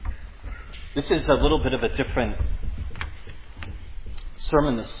This is a little bit of a different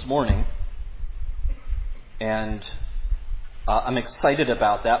sermon this morning, and I'm excited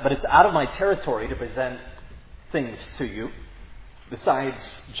about that, but it's out of my territory to present things to you besides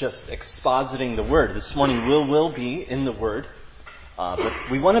just expositing the Word. This morning will be in the Word,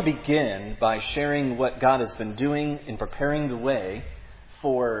 but we want to begin by sharing what God has been doing in preparing the way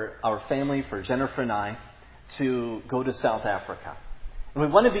for our family, for Jennifer and I, to go to South Africa. And we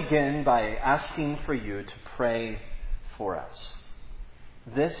want to begin by asking for you to pray for us.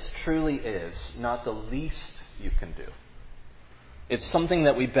 This truly is not the least you can do. It's something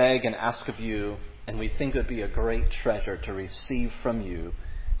that we beg and ask of you, and we think it would be a great treasure to receive from you,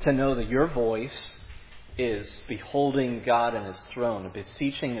 to know that your voice is beholding God and His throne,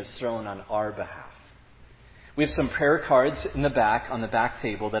 beseeching His throne on our behalf. We have some prayer cards in the back, on the back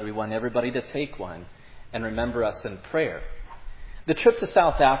table, that we want everybody to take one and remember us in prayer. The trip to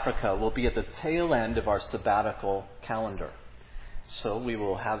South Africa will be at the tail end of our sabbatical calendar. So we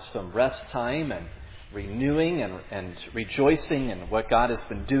will have some rest time and renewing and rejoicing in what God has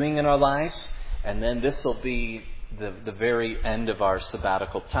been doing in our lives. And then this will be the very end of our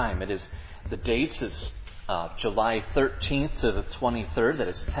sabbatical time. The dates is July 13th to the 23rd. That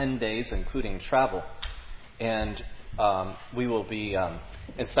is 10 days, including travel. And we will be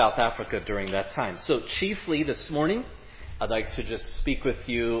in South Africa during that time. So chiefly this morning, I'd like to just speak with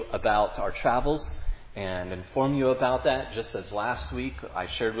you about our travels and inform you about that. Just as last week I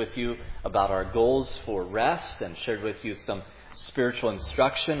shared with you about our goals for rest and shared with you some spiritual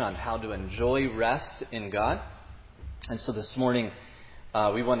instruction on how to enjoy rest in God. And so this morning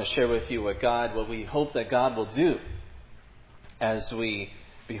we want to share with you what we hope that God will do as we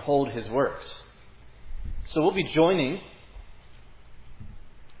behold His works. So we'll be joining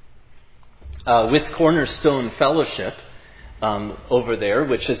with Cornerstone Fellowship over there,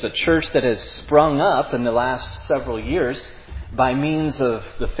 which is a church that has sprung up in the last several years by means of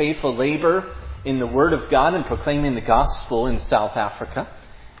the faithful labor in the Word of God and proclaiming the gospel in South Africa.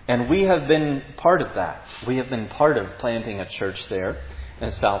 And we have been part of that. We have been part of planting a church there in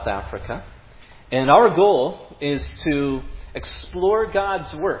South Africa. And our goal is to explore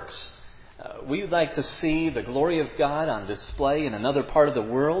God's works. We would like to see the glory of God on display in another part of the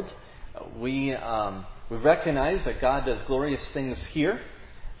world. We recognize that God does glorious things here,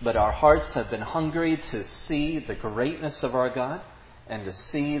 but our hearts have been hungry to see the greatness of our God and to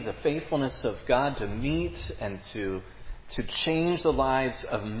see the faithfulness of God to meet and to change the lives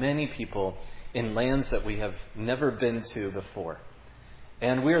of many people in lands that we have never been to before.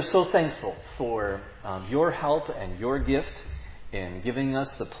 And we are so thankful for your help and your gift in giving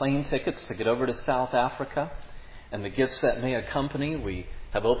us the plane tickets to get over to South Africa and the gifts that may accompany. We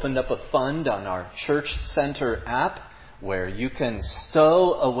have opened up a fund on our Church Center app where you can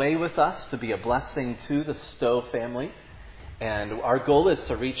stow away with us to be a blessing to the Stowe family. And our goal is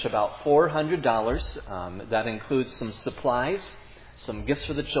to reach about $400. That includes some supplies, some gifts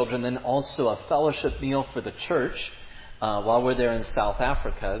for the children, and also a fellowship meal for the church while we're there in South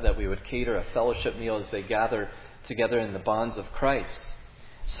Africa, that we would cater a fellowship meal as they gather together in the bonds of Christ.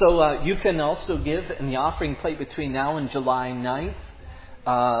 So you can also give in the offering plate between now and July 9th.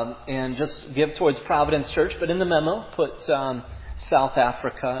 And just give towards Providence Church, but in the memo, put South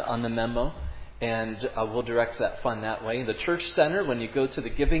Africa on the memo, and we'll direct that fund that way. The Church Center, when you go to the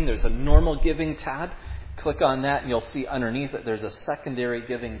giving, there's a normal giving tab. Click on that, and you'll see underneath it there's a secondary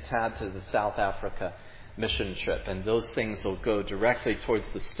giving tab to the South Africa mission trip, and those things will go directly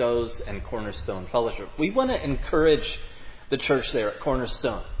towards the Stowes and Cornerstone Fellowship. We want to encourage the church there at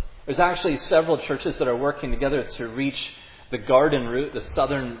Cornerstone. There's actually several churches that are working together to reach the Garden Route, the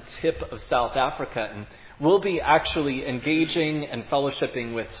southern tip of South Africa. And we'll be actually engaging and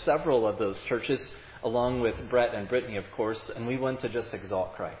fellowshipping with several of those churches, along with Brett and Brittany, of course. And we want to just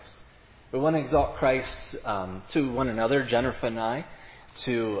exalt Christ. We want to exalt Christ to one another, Jennifer and I,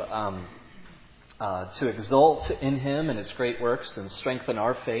 to exalt in Him and His great works and strengthen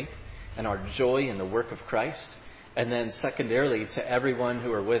our faith and our joy in the work of Christ. And then secondarily to everyone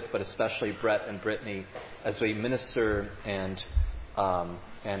who are with, but especially Brett and Brittany, as we minister and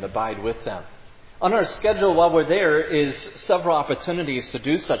abide with them. On our schedule while we're there is several opportunities to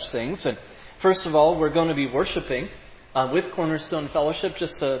do such things. And first of all, we're going to be worshiping with Cornerstone Fellowship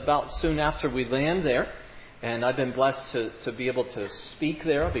just about soon after we land there. And I've been blessed to be able to speak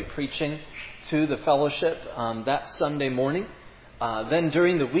there. I'll be preaching to the fellowship that Sunday morning. Then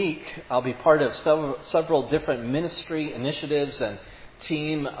during the week, I'll be part of several different ministry initiatives and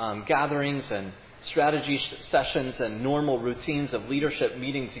team gatherings and strategy sessions and normal routines of leadership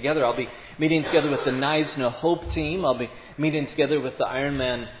meeting together. I'll be meeting together with the Neisner Hope team. I'll be meeting together with the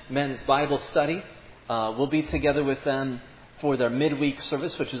Ironman Men's Bible Study. We'll be together with them for their midweek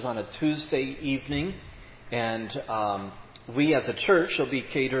service, which is on a Tuesday evening. And we as a church will be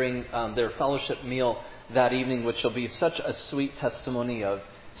catering their fellowship meal that evening, which will be such a sweet testimony of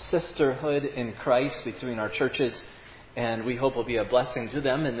sisterhood in Christ between our churches. And we hope will be a blessing to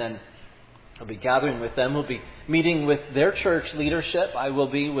them. And then I'll be gathering with them. We'll be meeting with their church leadership. I will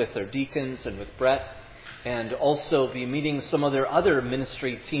be with their deacons and with Brett. And also be meeting some of their other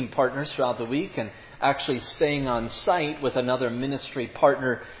ministry team partners throughout the week. And actually staying on site with another ministry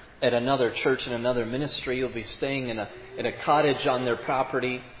partner at another church and another ministry. You'll be staying in a cottage on their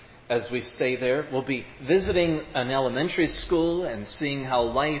property as we stay there. We'll be visiting an elementary school and seeing how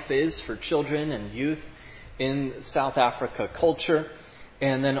life is for children and youth in South Africa culture.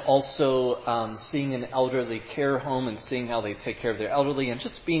 And then also seeing an elderly care home and seeing how they take care of their elderly and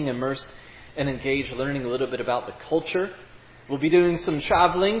just being immersed and engaged, learning a little bit about the culture. We'll be doing some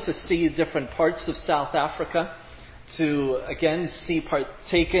traveling to see different parts of South Africa, to again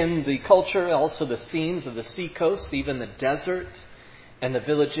partake in the culture, also the scenes of the seacoast, even the desert and the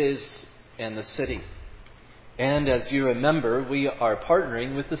villages and the city. And as you remember, we are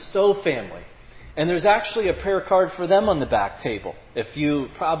partnering with the Stowe family. And there's actually a prayer card for them on the back table. If you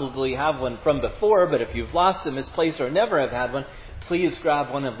probably have one from before, but if you've lost it, misplaced, or never have had one, please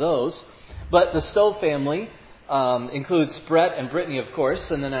grab one of those. But the Stowe family includes Brett and Brittany, of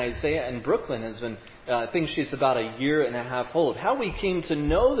course, and then Isaiah and Brooklyn has been, I think she's about a year and a half old. How we came to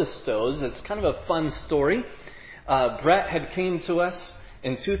know the Stowes is kind of a fun story. Brett had came to us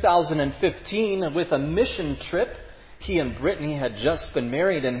in 2015 with a mission trip. He and Brittany had just been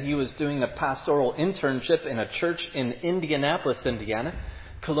married, and he was doing a pastoral internship in a church in Indianapolis, Indiana,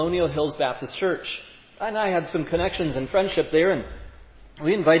 Colonial Hills Baptist Church. And I had some connections and friendship there, and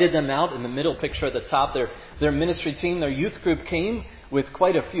we invited them out. In the middle picture at the top, their ministry team, their youth group came with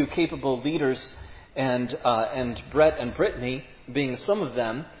quite a few capable leaders, and Brett and Brittany being some of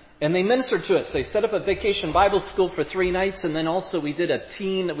them. And they ministered to us. They set up a vacation Bible school for 3 nights, and then also we did a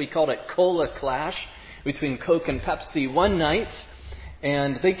teen, we called it Cola Clash, between Coke and Pepsi one night.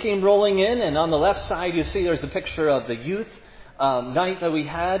 And they came rolling in, and on the left side you see there's a picture of the youth night that we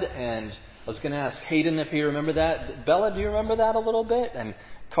had. And I was going to ask Hayden if he remembered that. Bella, do you remember that a little bit? And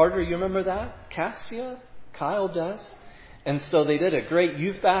Carter, you remember that? Cassia? Kyle does. And so they did a great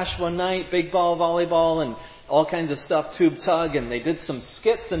youth bash one night, big ball volleyball and all kinds of stuff, tube tug, and they did some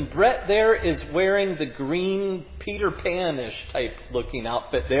skits. And Brett there is wearing the green Peter Pan-ish type looking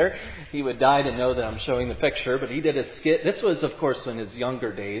outfit there. He would die to know that I'm showing the picture, but he did a skit. This was, of course, in his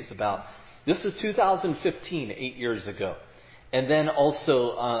younger days. This is 2015, 8 years ago. And then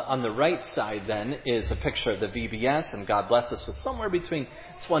also on the right side then is a picture of the VBS, and God bless us with somewhere between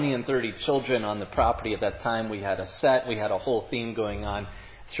 20 and 30 children on the property at that time. We had a set, we had a whole theme going on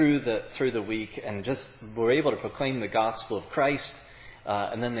through the week, and just were able to proclaim the gospel of Christ.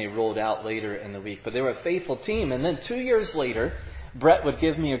 And then they rolled out later in the week. But they were a faithful team. And then 2 years later, Brett would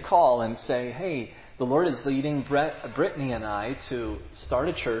give me a call and say, hey, the Lord is leading Brittany and I to start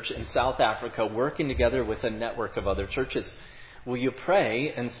a church in South Africa, working together with a network of other churches. Will you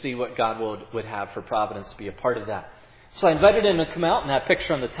pray and see what God would have for Providence to be a part of that? So I invited him to come out, and that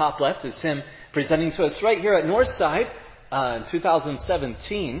picture on the top left is him presenting to us right here at Northside in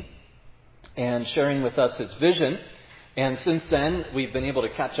 2017 and sharing with us his vision. And since then, we've been able to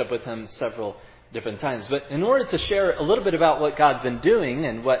catch up with him several different times. But in order to share a little bit about what God's been doing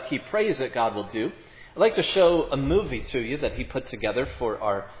and what he prays that God will do, I'd like to show a movie to you that he put together for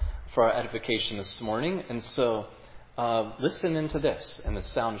our edification this morning. And so listen into this, and the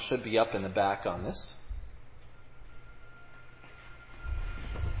sound should be up in the back on this.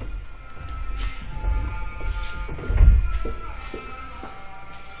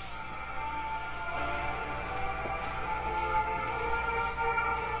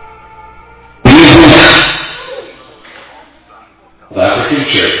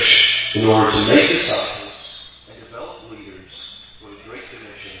 Providence Church, in order to make disciples and develop leaders for the Great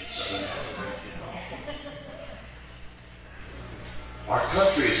Commission in Southern Africa. Our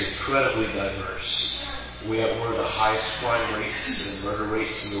country is incredibly diverse. We have one of the highest crime rates and murder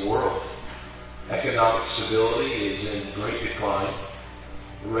rates in the world. Economic stability is in great decline.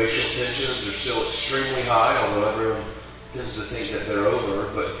 Racial tensions are still extremely high, although everyone tends to think that they're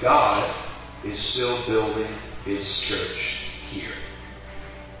over. But God is still building His church here.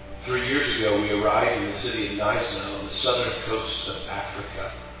 3 years ago, we arrived in the city of Neisner on the southern coast of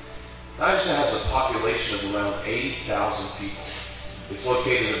Africa. Neisner has a population of around 80,000 people. It's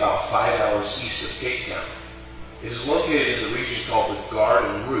located about 5 hours east of Cape Town. It is located in the region called the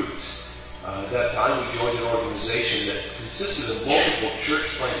Garden Route. At that time, we joined an organization that consisted of multiple church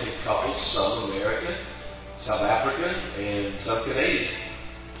planting couples, some American, South African, and some Canadian.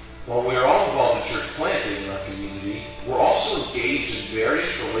 While we are all involved in church planting in our community, we're also engaged in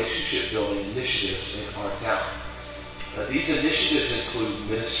various relationship-building initiatives in our town. These initiatives include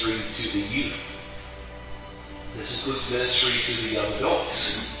ministry to the youth. This includes ministry to the young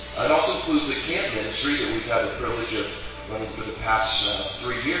adults. It also includes the camp ministry that we've had the privilege of running for the past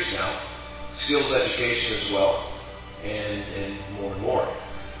 3 years now. Skills education as well, and more.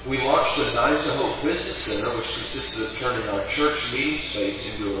 We launched the Knives of Hope Business Center, which consisted of turning our church meeting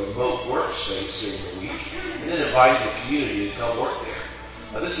space into a remote workspace during the week, and then inviting the community to come work there.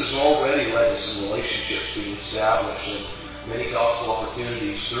 Now, this has already led to some relationships being established and many gospel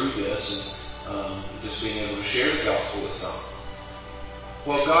opportunities through this, and just being able to share the gospel with some.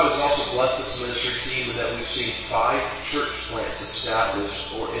 Well, God has also blessed this ministry team in that we've seen 5 church plants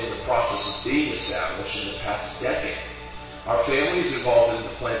established or in the process of being established in the past decade. Our family is involved in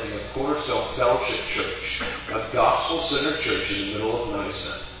the planting of Cornerstone Fellowship Church, a gospel-centered church in the middle of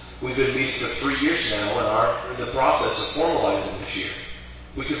Nisa. We've been meeting for 3 years now and are in the process of formalizing this year.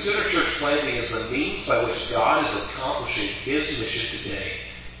 We consider church planting as the means by which God is accomplishing His mission today,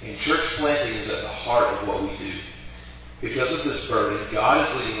 and church planting is at the heart of what we do. Because of this burden, God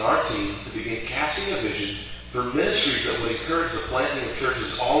is leading our team to begin casting a vision for ministries that would encourage the planting of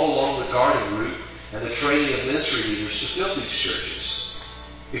churches all along the Garden Route and the training of ministry leaders to fill these churches.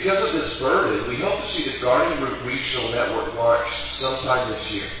 Because of this burden, we hope to see the Garden Route Regional Network launched sometime this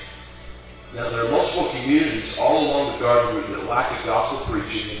year. Now, there are multiple communities all along the Garden Route that lack a gospel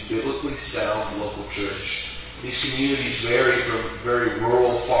preaching and biblically sound local church. These communities vary from very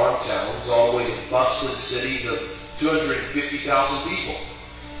rural farm towns all the way to bustling cities of 250,000 people.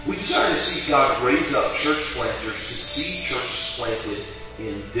 We desire to see God raise up church planters to see churches planted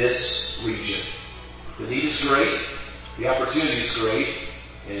in this region. The need is great, the opportunity is great,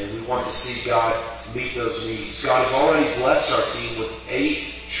 and we want to see God meet those needs. God has already blessed our team with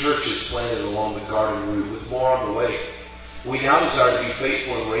 8 churches planted along the Garden Route, with more on the way. We now desire to be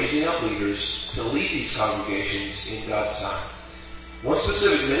faithful in raising up leaders to lead these congregations in God's time. One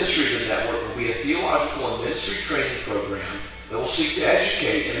specific ministry of the network will be a theological and ministry training program that will seek to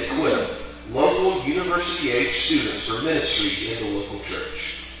educate and equip local university-age students for ministry in the local church.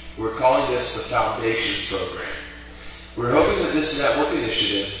 We're calling this the Foundations Program. We're hoping that this network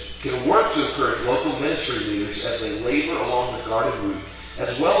initiative can work to encourage local ministry leaders as they labor along the Garden Route,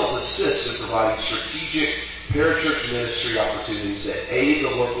 as well as assist in providing strategic parachurch ministry opportunities that aid the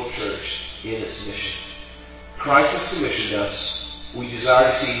local church in its mission. Christ has commissioned us. We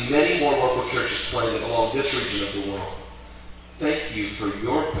desire to see many more local churches planted along this region of the world. Thank you for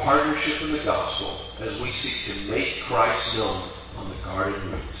your partnership in the gospel as we seek to make Christ known on the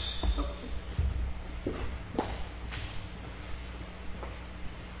Garden Route.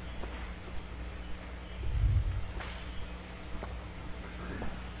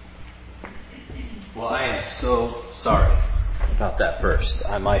 Well, I am so sorry about that burst.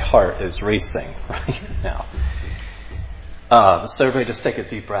 My heart is racing right now. So everybody just take a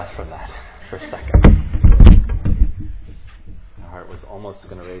deep breath from that for a second. My heart was almost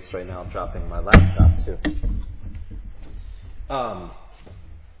going to race right now. I'm dropping my laptop too.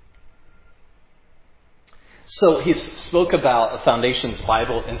 So he spoke about Foundations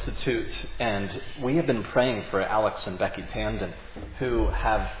Bible Institute, and we have been praying for Alex and Becky Tandon, who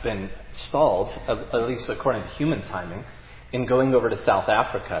have been stalled, at least according to human timing, in going over to South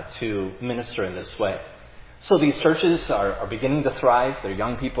Africa to minister in this way. So these churches are beginning to thrive. Their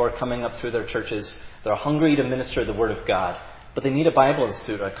young people are coming up through their churches. They're hungry to minister the Word of God, but they need a Bible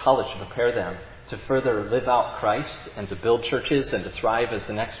institute or a college to prepare them to further live out Christ and to build churches and to thrive as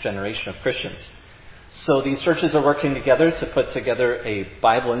the next generation of Christians. So these churches are working together to put together a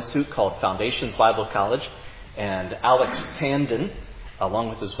Bible institute called Foundations Bible College. And Alex Tandon, along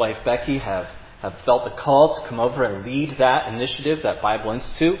with his wife Becky, have felt the call to come over and lead that initiative, that Bible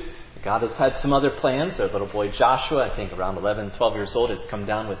Institute. God has had some other plans. Their little boy Joshua, I think around 11, 12 years old, has come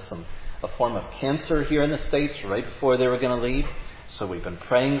down with a form of cancer here in the States right before they were going to leave. So we've been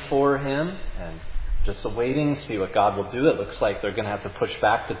praying for him and just awaiting to see what God will do. It looks like they're going to have to push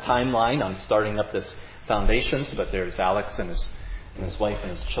back the timeline on starting up this Foundations, but there's Alex and his wife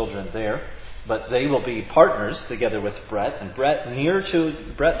and his children there. But they will be partners together with Brett. And Brett, near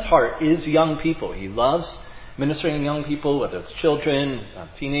to Brett's heart, is young people. He loves ministering to young people, whether it's children,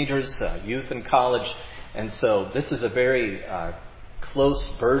 teenagers, youth in college. And so this is a very close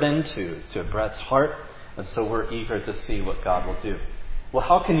burden to Brett's heart. And so we're eager to see what God will do. Well,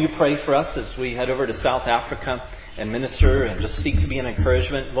 how can you pray for us as we head over to South Africa and minister and just seek to be an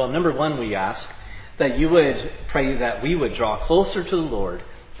encouragement? Well, number one, we ask that you would pray that we would draw closer to the Lord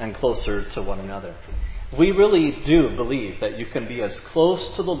and closer to one another. We really do believe that you can be as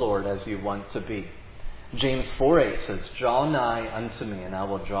close to the Lord as you want to be. James 4:8 says, "Draw nigh unto me, and I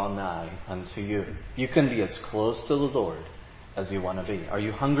will draw nigh unto you." You can be as close to the Lord as you want to be. Are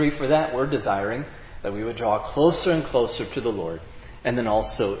you hungry for that? We're desiring that we would draw closer and closer to the Lord, and then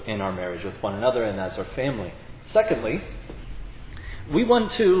also in our marriage with one another and as our family. Secondly, we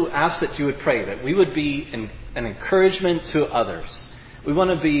want to ask that you would pray that we would be an encouragement to others. We want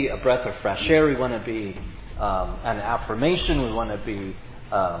to be a breath of fresh air. We want to be an affirmation. We want to be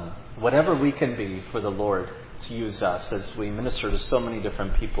whatever we can be for the Lord to use us as we minister to so many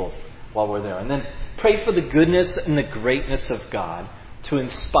different people while we're there. And then pray for the goodness and the greatness of God to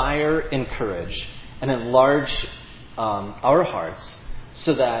inspire, encourage, and enlarge our hearts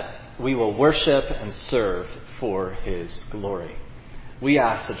so that we will worship and serve for His glory. We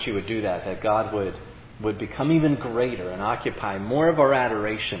ask that you would do that God would become even greater and occupy more of our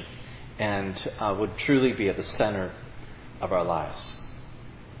adoration and would truly be at the center of our lives.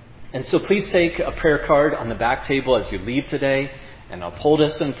 And so please take a prayer card on the back table as you leave today and uphold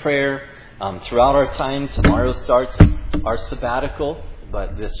us in prayer throughout our time. Tomorrow starts our sabbatical,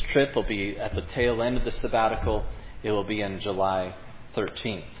 but this trip will be at the tail end of the sabbatical. It will be on July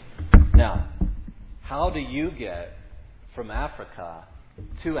 13th. Now, how do you get from Africa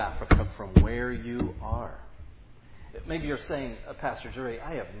to Africa from where you are? Maybe you're saying, Pastor Jury,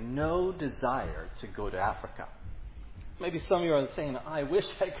 I have no desire to go to Africa. Maybe some of you are saying, I wish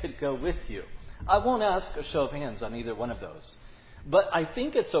I could go with you. I won't ask a show of hands on either one of those. But I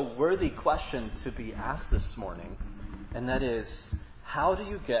think it's a worthy question to be asked this morning, and that is, how do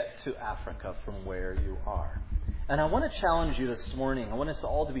you get to Africa from where you are? And I want to challenge you this morning. I want us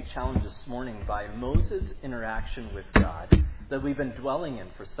all to be challenged this morning by Moses' interaction with God that we've been dwelling in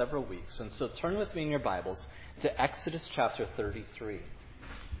for several weeks. And so turn with me in your Bibles to Exodus chapter 33.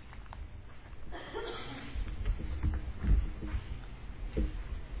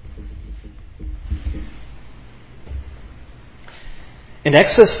 In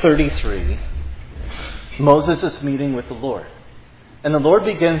Exodus 33, Moses is meeting with the Lord. And the Lord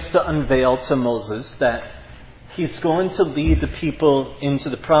begins to unveil to Moses that He's going to lead the people into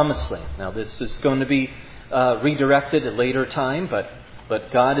the promised land. Now, this is going to be redirected at a later time,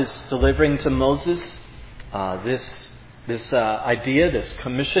 but God is delivering to Moses this idea, this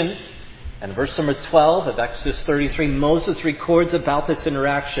commission. And verse number 12 of Exodus 33, Moses records about this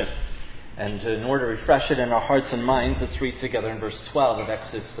interaction. And in order to refresh it in our hearts and minds, let's read together in verse 12 of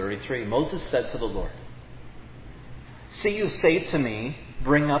Exodus 33. Moses said to the Lord, "See, you say to me,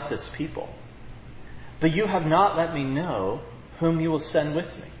 bring up this people. But you have not let me know whom you will send with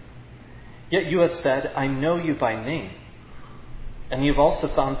me. Yet you have said, I know you by name, and you have also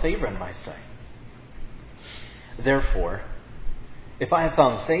found favor in my sight. Therefore, if I have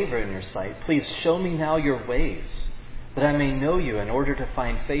found favor in your sight, please show me now your ways, that I may know you in order to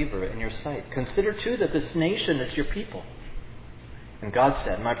find favor in your sight. Consider too that this nation is your people." And God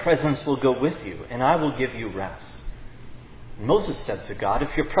said, "My presence will go with you, and I will give you rest." And Moses said to God,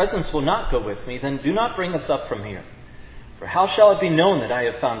 "If your presence will not go with me, then do not bring us up from here. For how shall it be known that I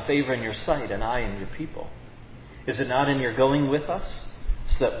have found favor in your sight, and I in your people? Is it not in your going with us,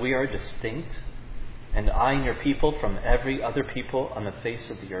 so that we are distinct, and I and your people from every other people on the face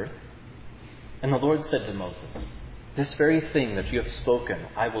of the earth?" And the Lord said to Moses, "This very thing that you have spoken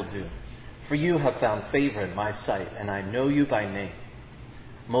I will do, for you have found favor in my sight, and I know you by name."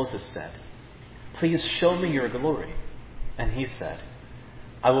 Moses said, "Please show me your glory." And he said,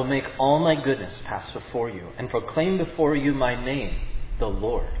 "I will make all my goodness pass before you, and proclaim before you my name, the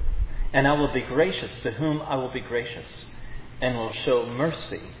Lord. And I will be gracious to whom I will be gracious, and will show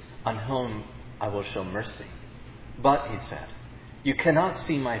mercy on whom I will show mercy." "But," he said, "you cannot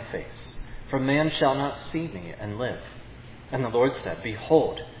see my face, for man shall not see me and live." And the Lord said,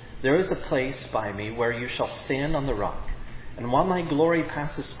 "Behold, there is a place by me where you shall stand on the rock. And while my glory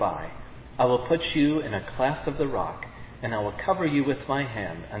passes by, I will put you in a cleft of the rock, and I will cover you with my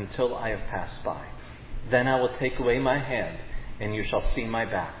hand until I have passed by. Then I will take away my hand, and you shall see my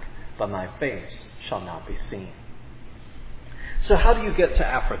back, but my face shall not be seen." So how do you get to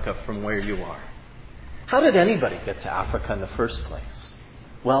Africa from where you are? How did anybody get to Africa in the first place?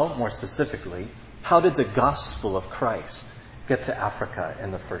 Well, more specifically, how did the gospel of Christ get to Africa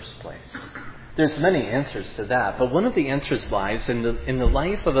in the first place? There's many answers to that, but one of the answers lies in the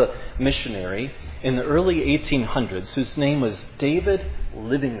life of a missionary in the early 1800s whose name was David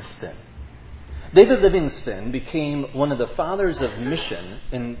Livingstone. David Livingstone became one of the fathers of mission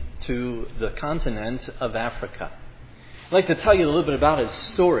into the continent of Africa. I'd like to tell you a little bit about his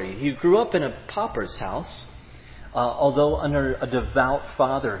story. He grew up in a pauper's house, although under a devout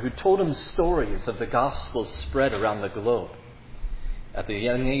father who told him stories of the gospel spread around the globe. At the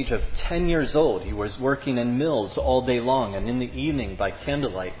young age of 10 years old, he was working in mills all day long, and in the evening, by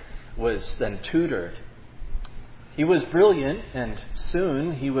candlelight, was then tutored. He was brilliant, and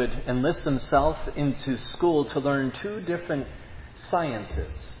soon he would enlist himself into school to learn two different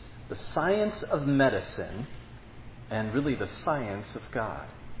sciences: the science of medicine and really the science of God,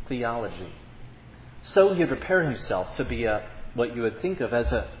 theology. So he would prepare himself to be what you would think of as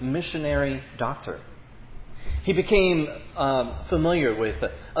a missionary doctor. He became familiar with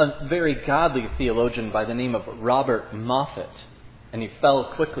a very godly theologian by the name of Robert Moffat, and he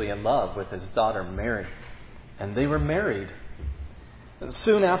fell quickly in love with his daughter Mary, and they were married. And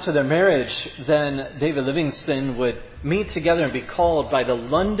soon after their marriage, then David Livingstone would meet together and be called by the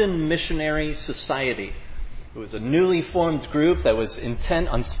London Missionary Society. It was a newly formed group that was intent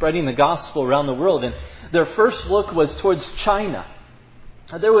on spreading the gospel around the world, and their first look was towards China.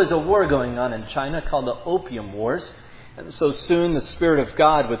 There was a war going on in China called the Opium Wars, and so soon the Spirit of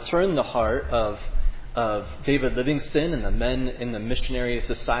God would turn the heart of David Livingstone and the men in the Missionary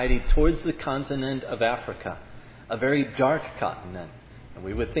Society towards the continent of Africa, a very dark continent, and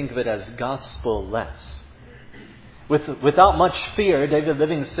we would think of it as gospel-less. Without much fear, David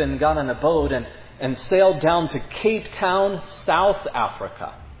Livingstone got on a boat and sailed down to Cape Town, South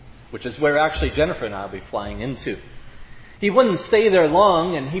Africa, which is where actually Jennifer and I will be flying into. He wouldn't stay there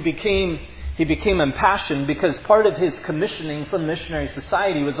long, and he became impassioned because part of his commissioning from the Missionary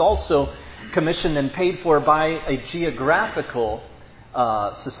Society was also commissioned and paid for by a geographical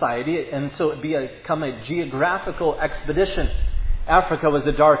society, and so it become a geographical expedition. Africa was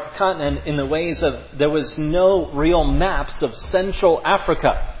a dark continent in the ways of there was no real maps of Central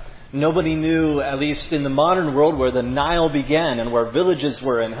Africa. Nobody knew, at least in the modern world, where the Nile began and where villages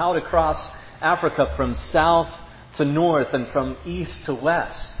were and how to cross Africa from south to north and from east to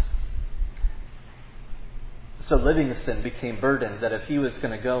west. So Livingstone became burdened that if he was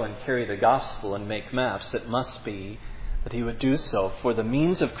going to go and carry the gospel and make maps, it must be that he would do so for the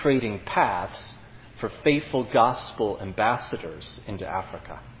means of creating paths for faithful gospel ambassadors into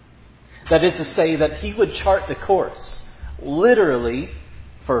Africa. That is to say, that he would chart the course, literally,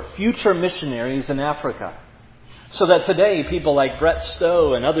 for future missionaries in Africa. So that today, people like Brett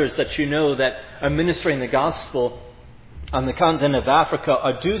Stowe and others that you know that are ministering the gospel on the continent of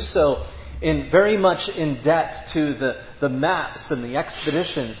Africa do so very much in debt to the maps and the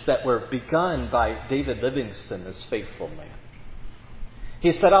expeditions that were begun by David Livingstone, this faithful man.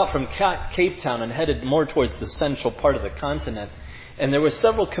 He set out from Cape Town and headed more towards the central part of the continent, and there were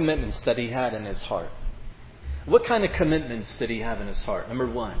several commitments that he had in his heart. What kind of commitments did he have in his heart? Number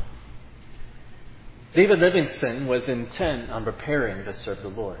one, David Livingstone was intent on preparing to serve the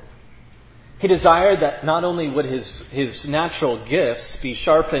Lord. He desired that not only would his natural gifts be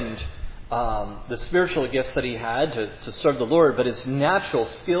sharpened, the spiritual gifts that he had to serve the Lord, but his natural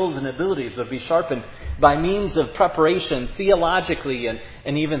skills and abilities would be sharpened by means of preparation theologically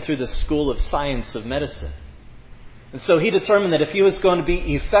and even through the school of science of medicine. And so he determined that if he was going to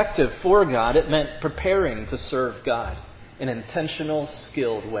be effective for God, it meant preparing to serve God in an intentional,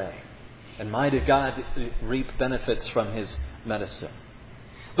 skilled way. And might God reap benefits from his medicine.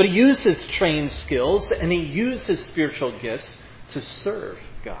 But he used his trained skills and he used his spiritual gifts to serve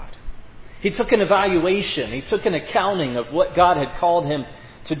God. He took an evaluation. He took an accounting of what God had called him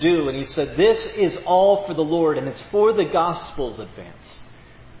to do. And he said, this is all for the Lord and it's for the gospel's advance.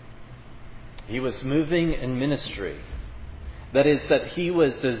 He was moving in ministry. That is, that he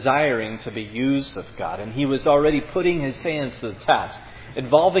was desiring to be used of God. And he was already putting his hands to the task,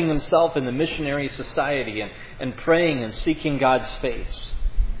 involving himself in the missionary society and praying and seeking God's face.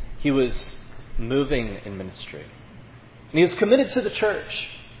 He was moving in ministry. And he was committed to the church.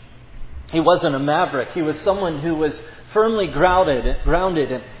 He wasn't a maverick. He was someone who was firmly grounded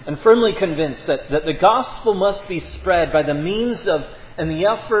and firmly convinced that the gospel must be spread by the means of and the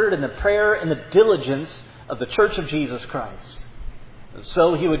effort and the prayer and the diligence of the Church of Jesus Christ.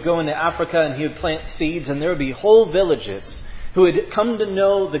 So he would go into Africa and he would plant seeds, and there would be whole villages who had come to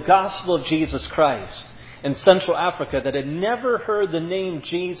know the gospel of Jesus Christ in Central Africa that had never heard the name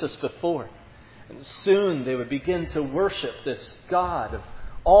Jesus before. And soon they would begin to worship this God of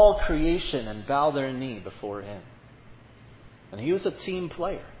all creation and bow their knee before him. And he was a team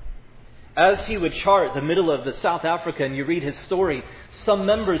player. As he would chart the middle of the South Africa and you read his story, some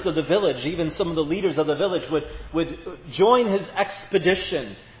members of the village, even some of the leaders of the village, would join his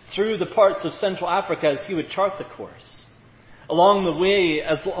expedition through the parts of Central Africa as he would chart the course. Along the way,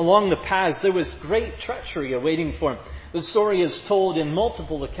 along the paths, there was great treachery awaiting for him. The story is told in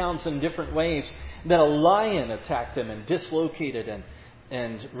multiple accounts in different ways that a lion attacked him and dislocated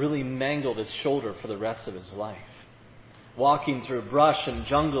and really mangled his shoulder for the rest of his life. Walking through brush and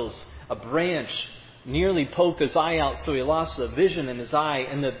jungles, a branch nearly poked his eye out, so he lost the vision in his eye.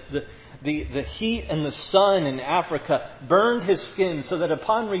 And the heat and the sun in Africa burned his skin, so that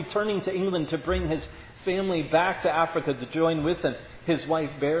upon returning to England to bring his family back to Africa to join with him, his wife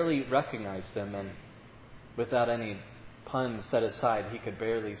barely recognized him, and without any pun set aside, he could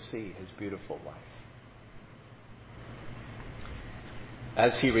barely see his beautiful wife.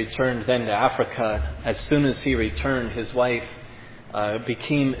 As he returned then to Africa, as soon as he returned, his wife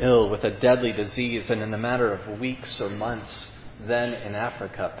became ill with a deadly disease, and in a matter of weeks or months, then in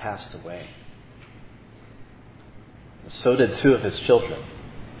Africa, passed away. So did two of his children.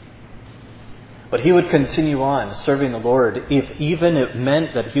 But he would continue on serving the Lord, if even it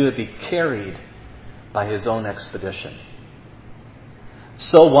meant that he would be carried by his own expedition.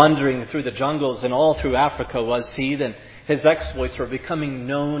 So wandering through the jungles and all through Africa was he, that his exploits were becoming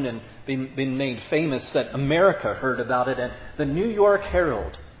known and being made famous, that America heard about it, and the New York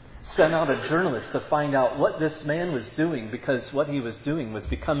Herald sent out a journalist to find out what this man was doing, because what he was doing was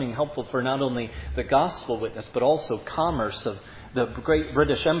becoming helpful for not only the gospel witness, but also commerce of the great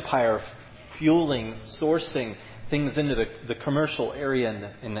British Empire, fueling, sourcing things into the commercial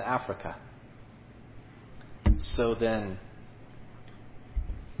area in Africa. So then,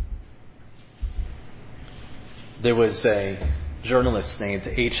 there was a journalist named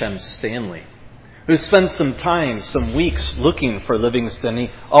H.M. Stanley who spent some weeks looking for Livingstone.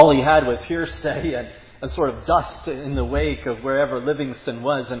 All he had was hearsay and a sort of dust in the wake of wherever Livingstone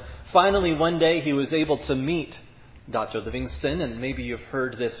was. And finally, one day, he was able to meet Dr. Livingstone, and maybe you've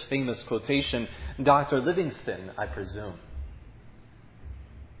heard this famous quotation, "Dr. Livingstone, I presume."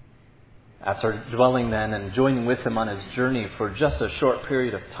 After dwelling then and joining with him on his journey for just a short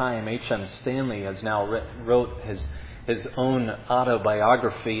period of time, H.M. Stanley has now wrote his own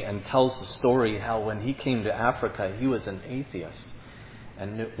autobiography and tells the story how when he came to Africa, he was an atheist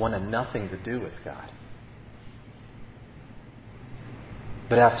and wanted nothing to do with God.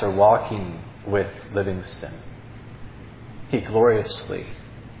 But after walking with Livingstone, he gloriously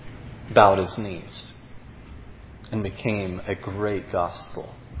bowed his knees and became a great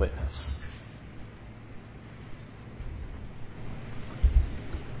gospel witness.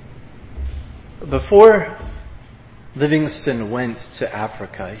 Before Livingstone went to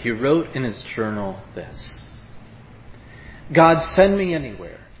Africa, he wrote in his journal this: "God, send me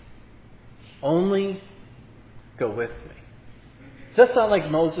anywhere. Only go with me." Does that sound like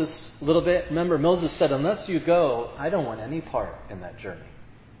Moses a little bit? Remember, Moses said, unless you go, I don't want any part in that journey.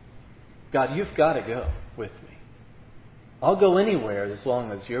 God, you've got to go with me. I'll go anywhere as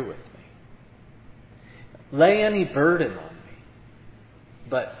long as you're with me. Lay any burden on me,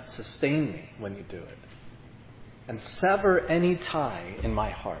 but sustain me when you do it. And sever any tie in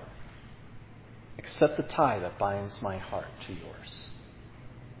my heart, except the tie that binds my heart to yours.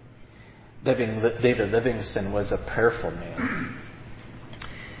 David Livingstone was a prayerful man.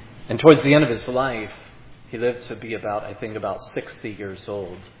 And towards the end of his life, he lived to be about 60 years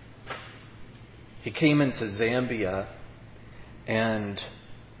old. He came into Zambia, and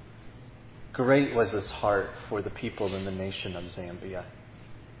great was his heart for the people in the nation of Zambia.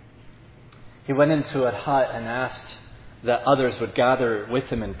 He went into a hut and asked that others would gather with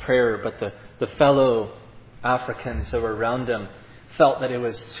him in prayer, but the fellow Africans that were around him felt that it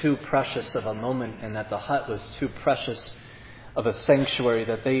was too precious of a moment, and that the hut was too precious of a sanctuary,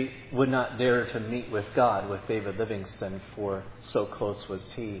 that they would not dare to meet with God with David Livingstone, for so close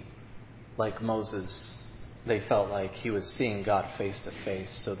was he. Like Moses, they felt like he was seeing God face to face,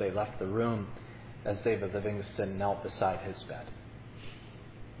 so they left the room as David Livingstone knelt beside his bed.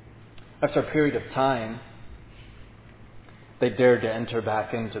 After a period of time, they dared to enter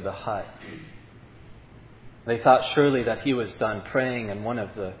back into the hut. They thought surely that he was done praying, and one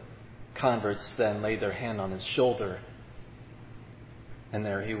of the converts then laid their hand on his shoulder, and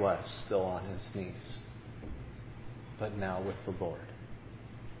there he was, still on his knees, but now with the Lord.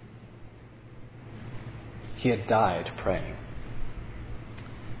 He had died praying.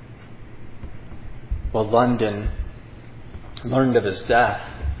 Well, London learned of his death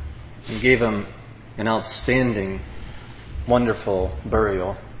and gave him an outstanding, wonderful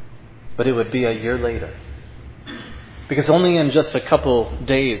burial. But it would be a year later. Because only in just a couple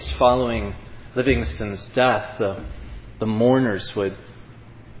days following Livingstone's death, the mourners would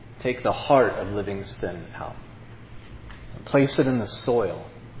take the heart of Livingstone out and place it in the soil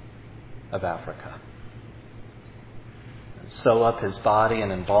of Africa. And sew up his body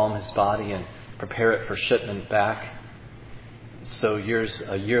and embalm his body and prepare it for shipment back. So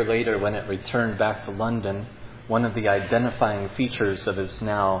a year later, when it returned back to London, one of the identifying features of his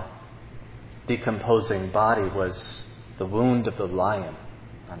now decomposing body was the wound of the lion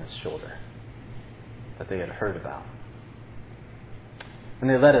on his shoulder that they had heard about. And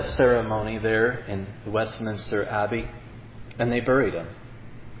they led a ceremony there in Westminster Abbey, and they buried him.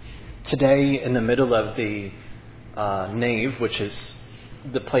 Today, in the middle of the nave, which is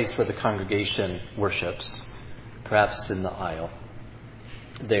the place where the congregation worships, perhaps in the aisle,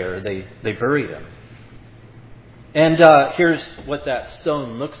 there they buried him. And here's what that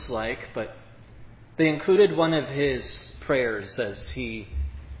stone looks like, but they included one of his prayers as he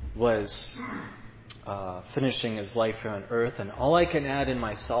was finishing his life here on earth. And all I can add in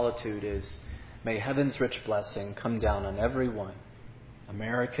my solitude is, may heaven's rich blessing come down on everyone,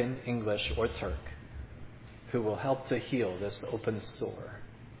 American, English, or Turk, who will help to heal this open sore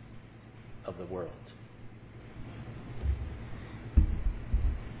of the world.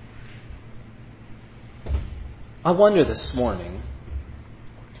 I wonder this morning,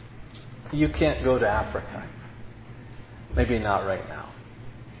 you can't go to Africa. Maybe not right now.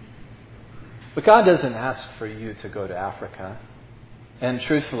 But God doesn't ask for you to go to Africa. And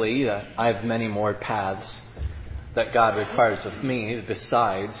truthfully, I have many more paths that God requires of me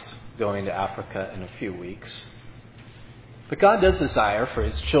besides going to Africa in a few weeks. But God does desire for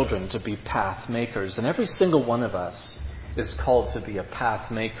His children to be path makers. And every single one of us is called to be a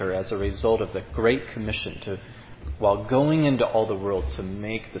path maker as a result of the Great Commission while going into all the world to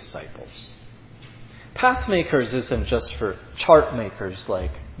make disciples. Path makers isn't just for chart makers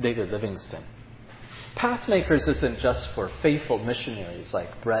like David Livingstone. Path makers isn't just for faithful missionaries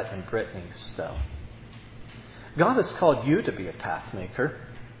like Brett and Brittany Stowe. God has called you to be a path maker.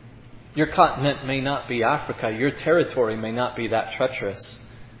 Your continent may not be Africa. Your territory may not be that treacherous.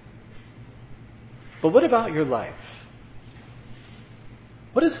 But what about your life?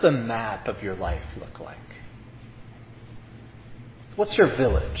 What does the map of your life look like? What's your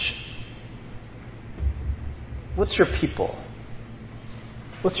village? What's your people?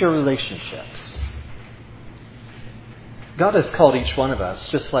 What's your relationships? God has called each one of us,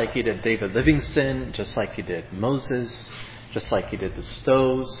 just like He did David Livingstone, just like He did Moses, just like He did the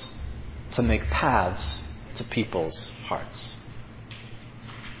Stowes, to make paths to people's hearts.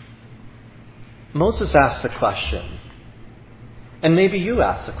 Moses asked the question, and maybe you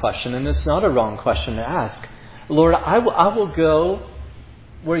asked the question, and it's not a wrong question to ask. Lord, I will go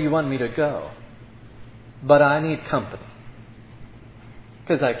where you want me to go, but I need company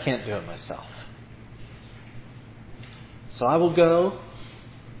because I can't do it myself. So I will go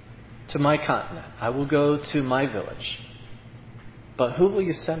to my continent. I will go to my village. But who will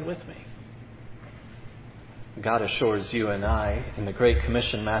you send with me? God assures you and I in the Great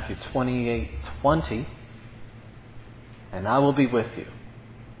Commission, Matthew 28:20, and I will be with you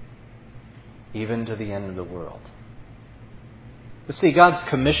even to the end of the world. You see, God's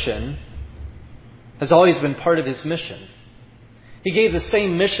commission has always been part of His mission. He gave the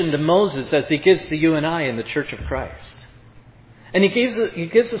same mission to Moses as He gives to you and I in the Church of Christ. And He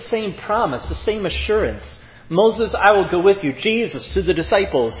gives the same promise, the same assurance. Moses, I will go with you. Jesus, to the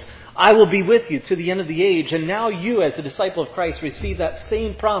disciples, I will be with you to the end of the age. And now you, as a disciple of Christ, receive that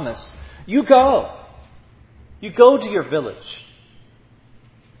same promise. You go. You go to your village.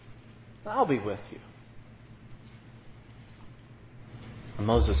 I'll be with you. And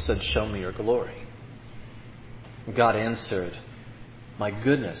Moses said, show me your glory. And God answered, my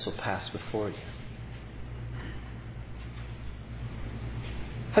goodness will pass before you.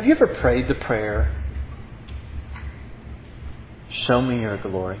 Have you ever prayed the prayer, show me your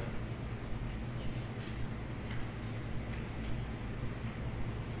glory?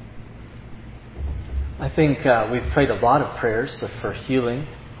 I think we've prayed a lot of prayers for healing.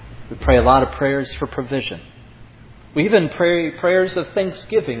 We pray a lot of prayers for provision. We even pray prayers of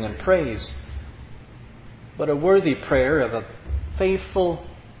thanksgiving and praise. But a worthy prayer of a faithful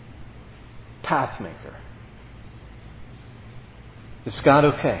pathmaker. Is God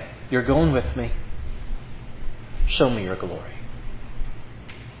okay? You're going with me. Show me your glory.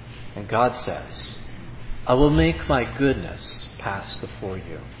 And God says, I will make my goodness pass before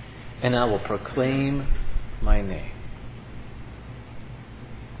you, and I will proclaim my name.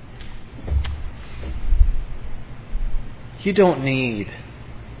 You don't need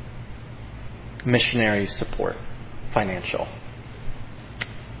missionary support, financial.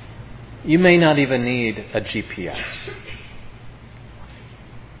 You may not even need a GPS.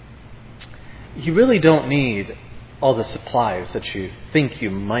 You really don't need all the supplies that you think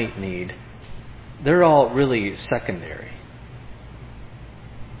you might need they're all really secondary.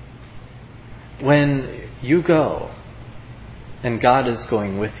 When you go and God is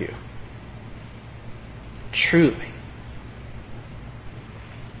going with you, truly,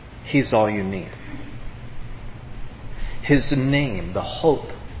 He's all you need. His name, the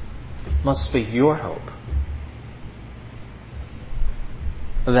hope, must be your hope.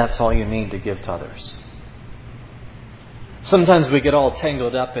 That's all you need to give to others. Sometimes we get all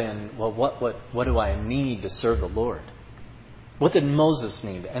tangled up in, well, what do I need to serve the Lord? What did Moses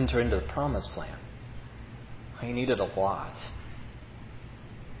need to enter into the promised land? He needed a lot.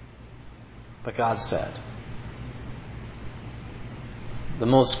 But God said, the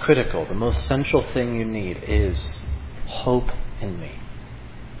most critical, the most central thing you need is hope in me.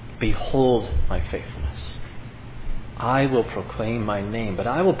 Behold my faithfulness. I will proclaim my name, but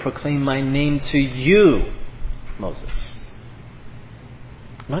I will proclaim my name to you, Moses.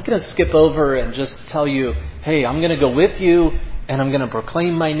 I'm not going to skip over and just tell you, hey, I'm going to go with you and I'm going to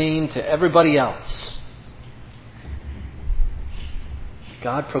proclaim my name to everybody else.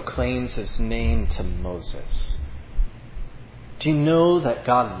 God proclaims His name to Moses. Do you know that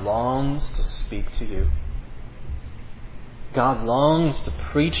God longs to speak to you? God longs to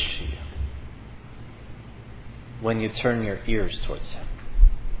preach to you when you turn your ears towards Him.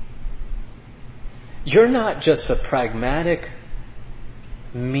 You're not just a pragmatic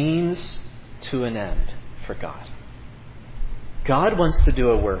means to an end for God. God wants to do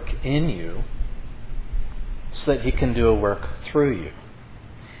a work in you so that He can do a work through you.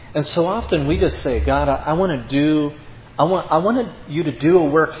 And so often we just say, God, I want you to do a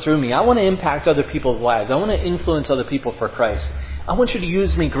work through me. I want to impact other people's lives. I want to influence other people for Christ. I want you to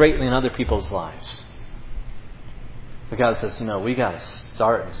use me greatly in other people's lives. But God says, we got to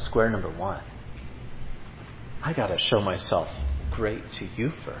start in square number one. I got to show myself great to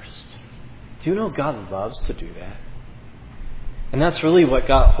you first. Do you know God loves to do that? And that's really what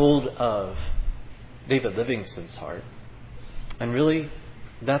got hold of David Livingston's heart. And really,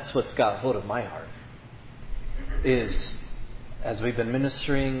 that's what's got hold of my heart. Is as we've been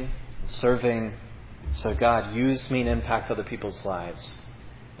ministering, serving, so God use me to impact other people's lives.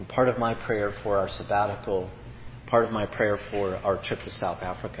 And part of my prayer for our sabbatical, part of my prayer for our trip to South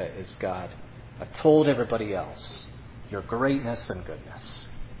Africa is, God, I've told everybody else your greatness and goodness,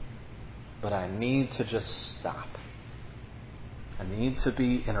 but I need to just stop. I need to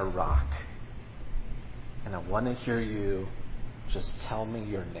be in a rock. And I want to hear you just tell me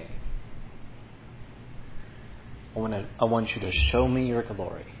your name. I want you to show me your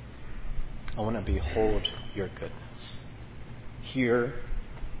glory. I want to behold your goodness. Here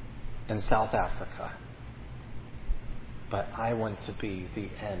in South Africa. But I want to be the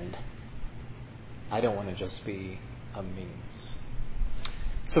end. I don't want to just be a means.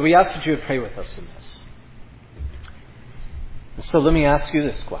 So we ask that you would pray with us in this. So let me ask you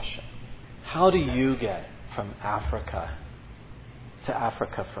this question. How do you get from Africa to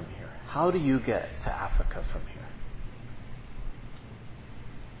Africa from here? How do you get to Africa from here?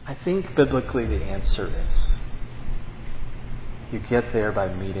 I think biblically the answer is you get there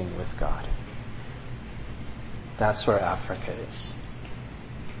by meeting with God. That's where Africa is.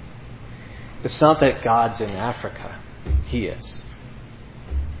 It's not that God's in Africa. He is.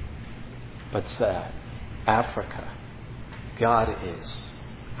 But it's that Africa, God is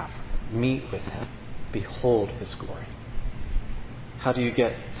Africa. Meet with Him. Behold His glory. How do you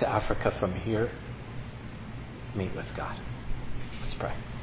get to Africa from here? Meet with God. Let's pray.